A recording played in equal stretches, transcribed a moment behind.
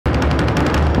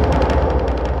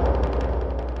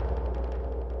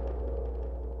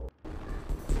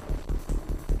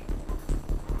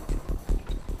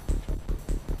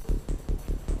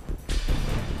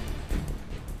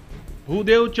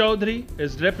Bhudev Chaudhary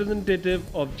is representative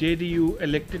of JDU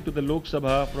elected to the Lok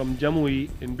Sabha from Jamui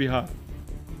in Bihar.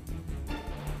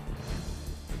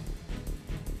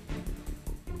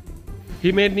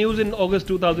 He made news in August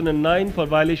 2009 for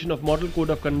violation of Model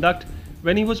Code of Conduct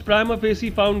when he was prima facie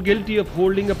found guilty of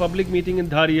holding a public meeting in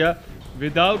Dharia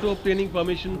without obtaining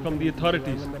permission from the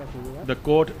authorities. The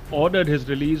court ordered his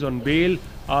release on bail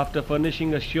after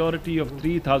furnishing a surety of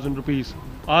 3,000 rupees.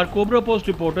 Our Cobra Post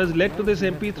reporters led to this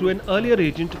MP through an earlier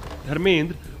agent,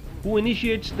 Dharmendra, who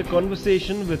initiates the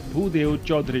conversation with Bhudev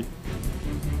Chaudhary.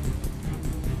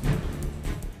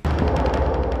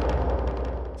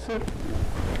 Sir,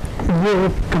 ये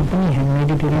एक company है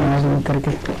Mediterranean organic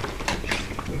करके।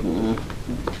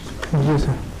 जी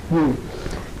sir.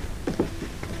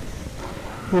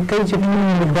 ये कई जगह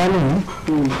में लिख डाले हैं।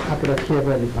 आप रखिए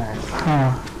पहले। हाँ।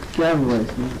 क्या हुआ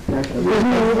इसमें?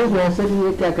 इसमें वैसे भी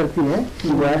ये क्या करती है?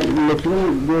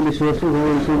 नेचुरल जो रिसोर्सेज हैं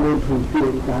उनसे वो ढूंढती है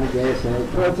कि कहाँ गैस है।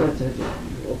 अच्छा।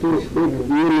 तो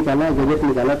ये निकाला, गजट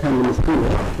निकाला था मिनिस्ट्री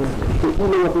में, तो वो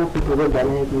लोग अपना प्रपोजल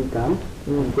डाले हैं कि काम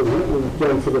उनको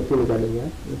जल्द से जल्द निकालेंगे।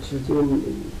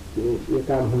 ये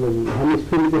काम हम इस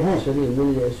फील्ड के हैं। चलिए मिल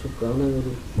जाए,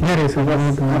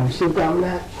 शुभकामना।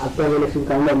 शुभकामना आपका मैंने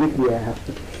शुभकामना लिख दिया है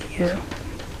आपको।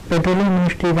 पेट्रोलियम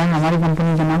मिनिस्ट्री का हमारी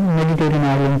कंपनी का नाम मेडिटेरियन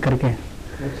ऑर्गेनिक करके।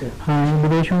 हाँ,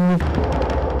 विदेशों में।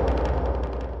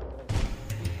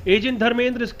 Agent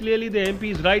Dharmendra is clearly the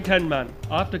MP's right-hand man.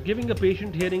 After giving a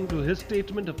patient hearing to his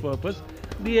statement of purpose,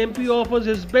 the MP offers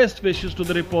his best wishes to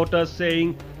the reporter,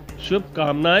 saying,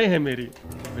 "Shubhkamnaएं hai meri."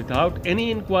 Without any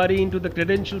inquiry into the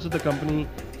credentials of the company,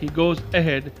 he goes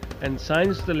ahead and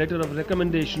signs the letter of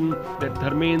recommendation that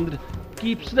Dharmendra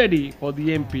keeps ready for the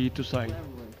MP to sign.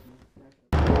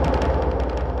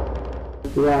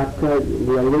 तो आपका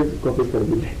language copy कर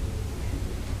दी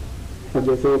और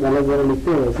जैसे अलग अलग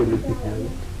लिखते हैं वैसे लिखते हैं।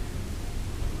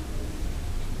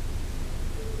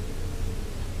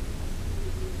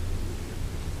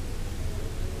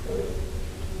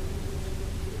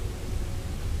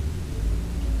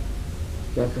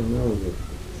 क्या करना होगा?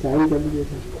 साइन कर दीजिए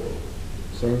सर।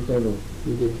 साइन कर दो।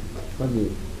 जी हाँ जी।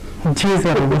 जी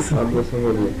सर। बस आप जैसे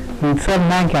बोलिए। सर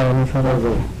मैं क्या बोलूँ सर?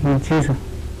 जी सर।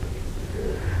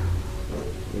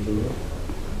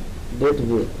 डेट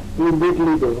भी डेट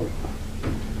ली दो।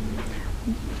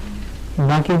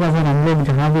 बाकी का सर हम लोग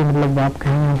जहाँ भी मतलब आप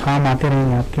कहें हम काम आते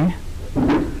रहेंगे आपके।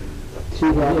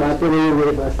 ठीक है, आप आते रहिए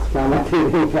मेरे पास, काम आते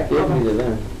रहेंगे।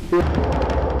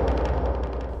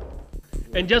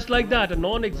 And just like that, a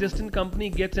non-existent company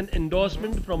gets an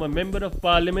endorsement from a member of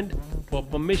parliament for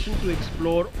permission to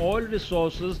explore oil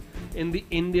resources in the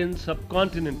Indian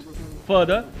subcontinent.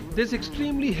 Further, this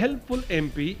extremely helpful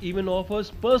MP even offers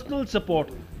personal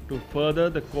support to further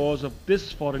the cause of this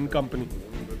foreign company.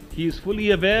 He is fully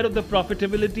aware of the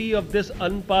profitability of this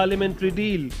unparliamentary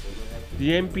deal. The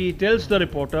MP tells the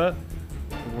reporter,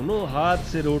 "दोनों हाथ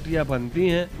से रोटियां बनती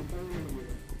हैं."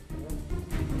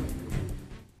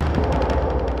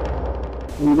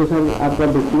 उनको sir आपका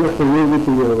व्यक्तिगत सहयोग भी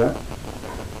चाहिए होगा।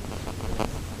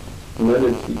 मैंने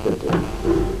ठीक है,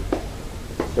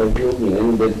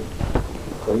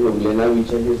 सहयोग लेना भी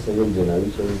चाहिए, सहयोग देना भी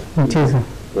चाहिए। जी सर।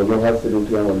 दोनों हाथ से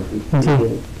रोटियां बनती। जी।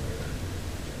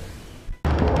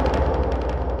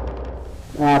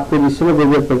 आपको जिसमें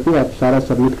जरूरत पड़ती है आप सारा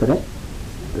सबमिट करें,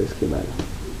 तो इसके बाद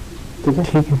ठीक है।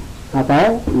 ठीक है, आप आए,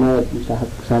 मैं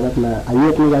साहब अपना आइए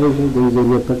अपनी गाड़ी से, जो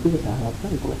जरूरत पड़ती है साहब आपका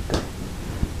रिक्वेस्ट करें।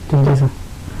 ठीक है सर।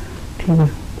 ठीक है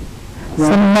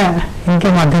सर, मैं इनके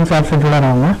माध्यम से आपसे जुड़ा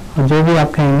रहूँगा और जो भी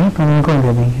आप कहेंगे तो उनको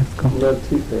दे देंगे उसको।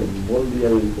 ठीक है, बोल दिया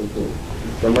इनको तो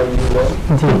समझ लीजिए।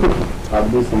 जी, आप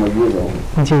भी समझिएगा।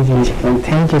 जी जी जी,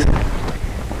 thank you sir.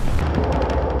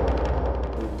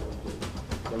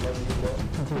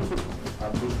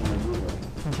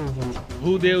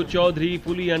 Bhudev Chaudhary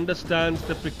fully understands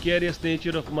the precarious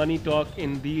nature of money talk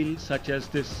in deals such as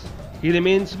this. He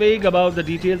remains vague about the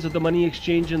details of the money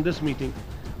exchange in this meeting.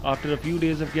 After a few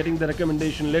days of getting the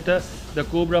recommendation letter, the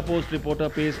Cobra Post reporter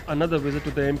pays another visit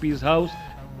to the MP's house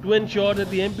to ensure that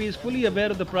the MP is fully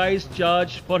aware of the price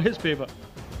charged for his favor.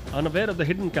 Unaware of the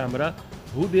hidden camera,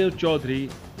 Bhudev Chaudhary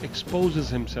exposes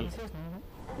himself.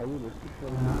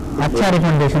 अच्छा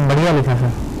recommendation, बढ़िया लिखा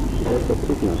sir.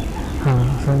 हाँ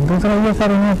sir, दूसरा ये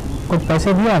sir उन्हें कुछ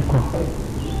पैसे दिए आपको?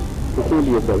 कितने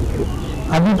दिए सर?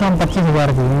 अभी तो हम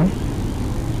 25,000 दिए हैं।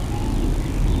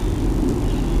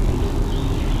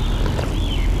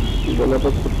 बोला तो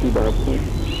 50 बात है।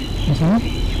 जी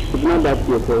कितना बात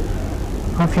किया सर?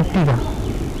 हाँ 50 का,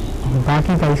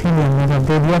 बाकी का इसीलिए हमने जब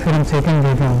दे दिया फिर हम सेकंड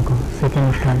दे दिया उनको, सेकंड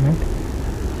इंस्टॉलमेंट।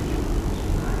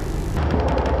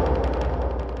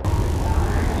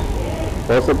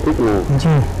 और सब ठीक ना?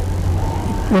 जी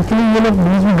एक्चुअली ये लोग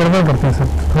बीच में गड़बड़ करते हैं सर,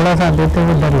 थोड़ा सा देते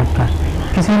हुए डर लगता है।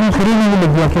 किसी ने फ्री में भी लिख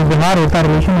दिया कि व्यवहार होता है,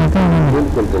 रिलेशन होते हैं उन्होंने।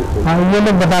 बिल्कुल बिल्कुल। हाँ, ये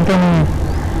लोग बताते नहीं हैं,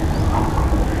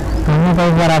 तो हमने कहा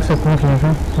एक बार आपसे पूछ लिया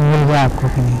था तो मिल गया आपको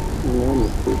कि नहीं।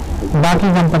 बाकी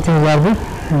हम 25,000 भी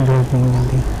भेज देंगे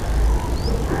जल्दी।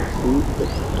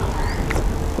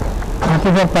 बाकी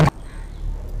सब पर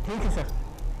ठीक है sir,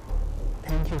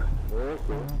 thank you.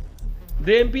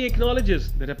 The MP acknowledges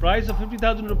that a price of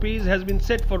 50,000 rupees has been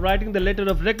set for writing the letter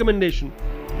of recommendation.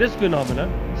 This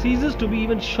phenomenon ceases to be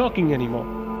even shocking anymore.